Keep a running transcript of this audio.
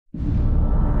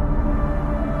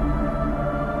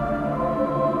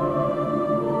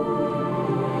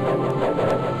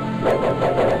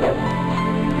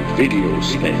videos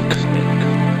mix.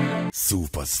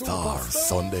 Superstar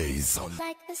Sundays.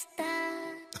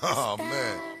 Oh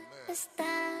man.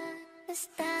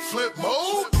 Flip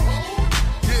mode?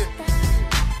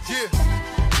 Yeah.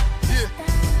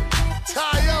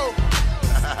 Tayo.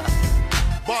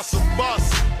 Boss of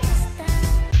boss.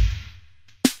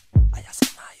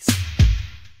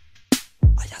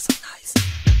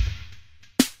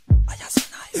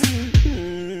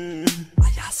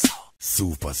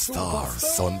 Superstar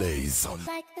Sundays.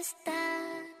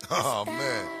 Oh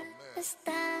man.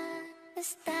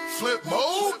 Flip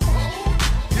mode?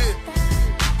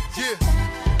 Yeah.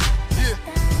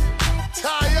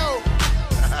 Tayo.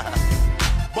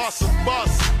 Boss of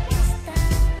boss.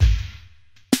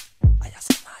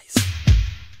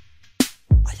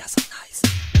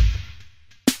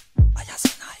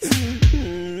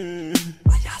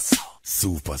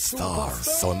 Superstar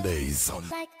Sundays.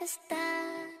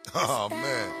 Oh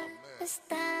man.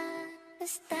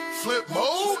 Flip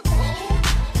mode?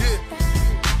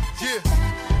 Yeah.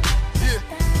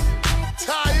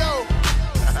 Tayo.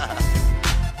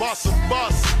 Boss of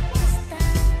boss.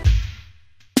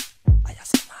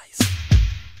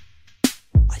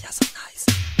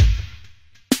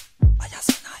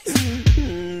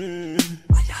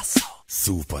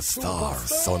 Superstar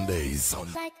Sundays.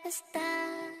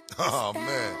 Oh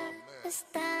man.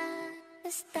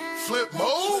 Flip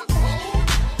mode?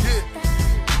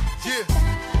 Yeah.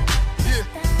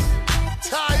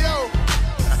 Tayo.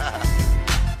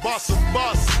 Boss of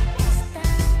boss.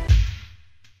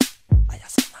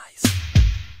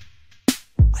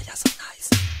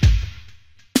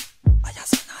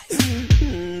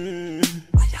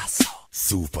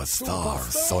 Superstar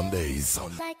Sundays.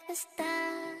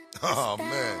 Oh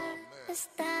man.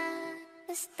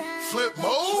 Flip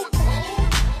mode?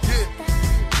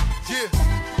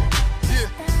 Yeah.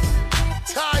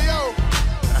 Tayo.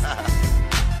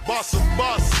 Boss of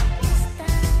boss.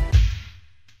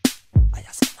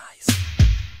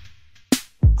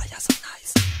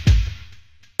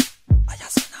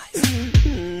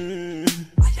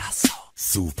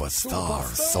 Superstar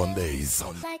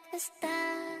Sundays.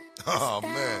 Oh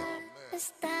man.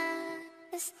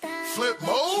 Flip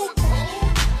mode?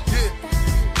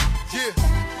 Yeah.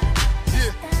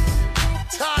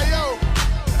 Tayo.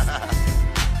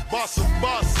 Boss of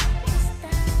boss.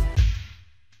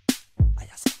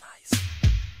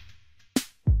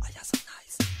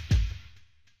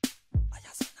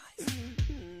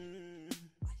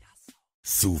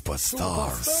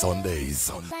 Superstar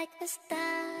Sundays.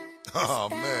 Oh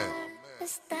man.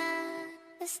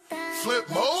 Flip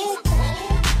mode?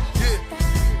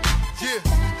 Yeah.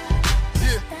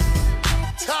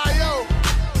 Tayo.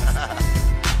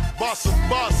 Boss of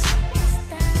boss.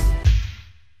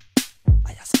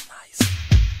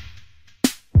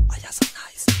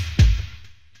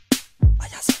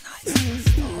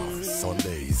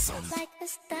 Sundays.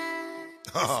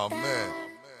 Oh man.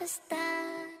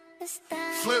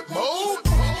 Flip mode?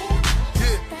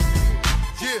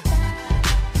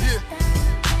 Yeah.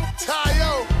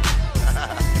 Tayo.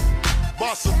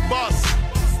 Boss of boss.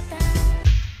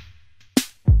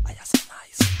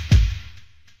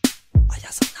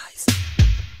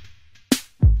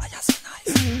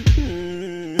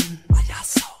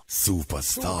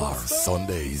 Superstar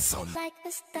Sundays.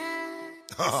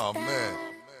 Oh man.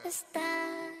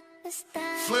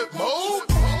 Flip mode?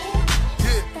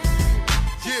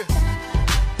 Yeah.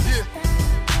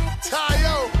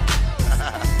 Tayo.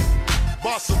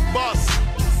 Boss of boss.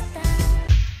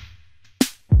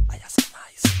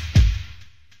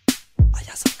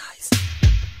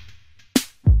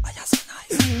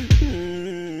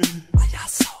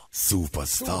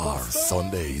 Superstar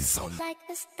Sundays.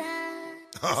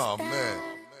 Oh man.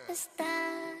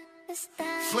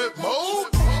 Flip mode?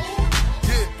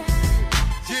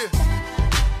 Yeah.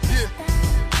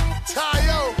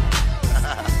 Tayo.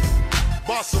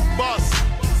 Boss of boss.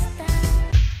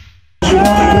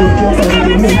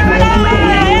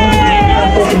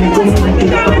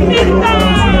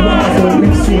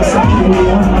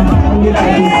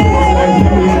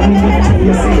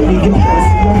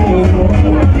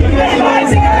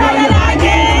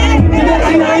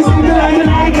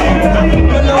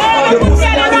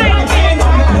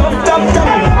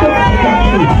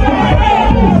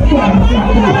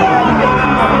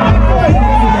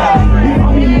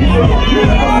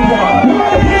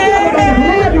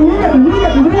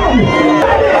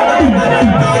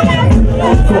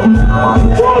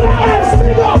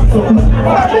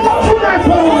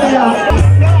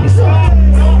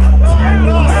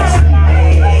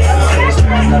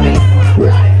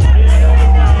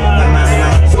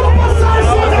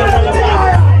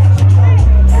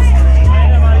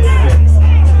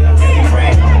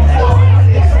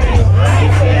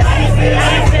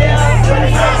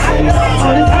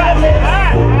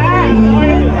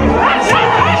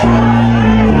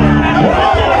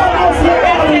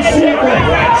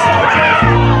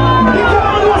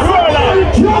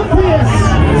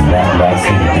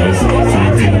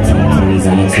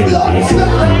 We have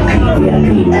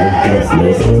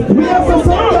to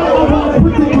talk about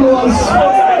pretty clothes.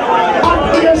 And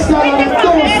hairstyle and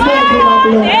don't smoke in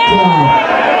a blood.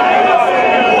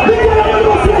 Because I'm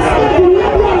not just smoking, we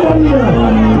have one here.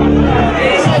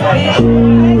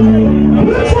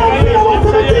 Which one feel what's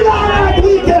the thing on that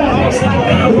weekend?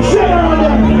 Share on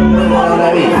them.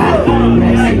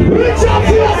 Which one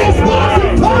feel this party?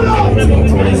 Turn up.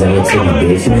 20s on your titty,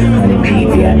 bitch. 100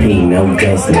 VIP, no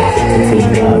guest list.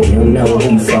 You know who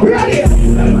you fuck with.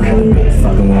 I'm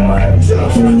fucking with my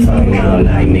fucking out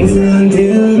like niggas.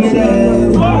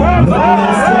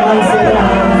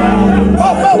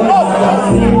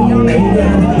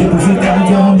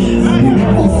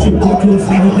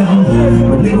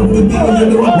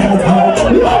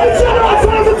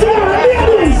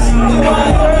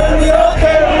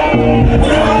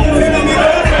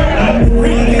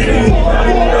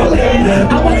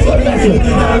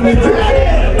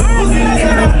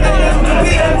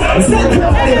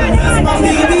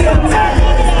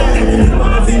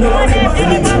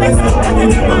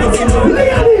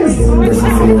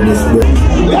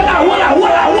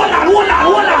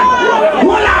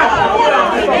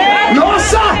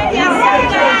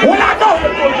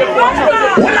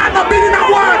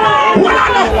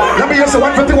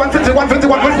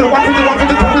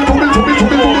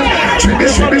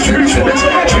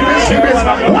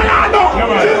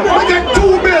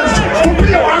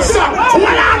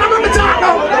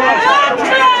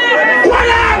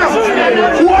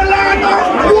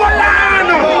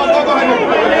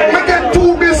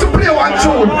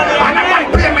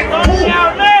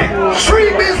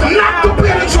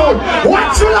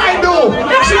 What should I do?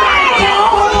 Should I go?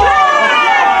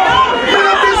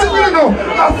 I'm busy, you know.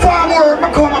 I'm far more.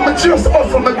 I'm just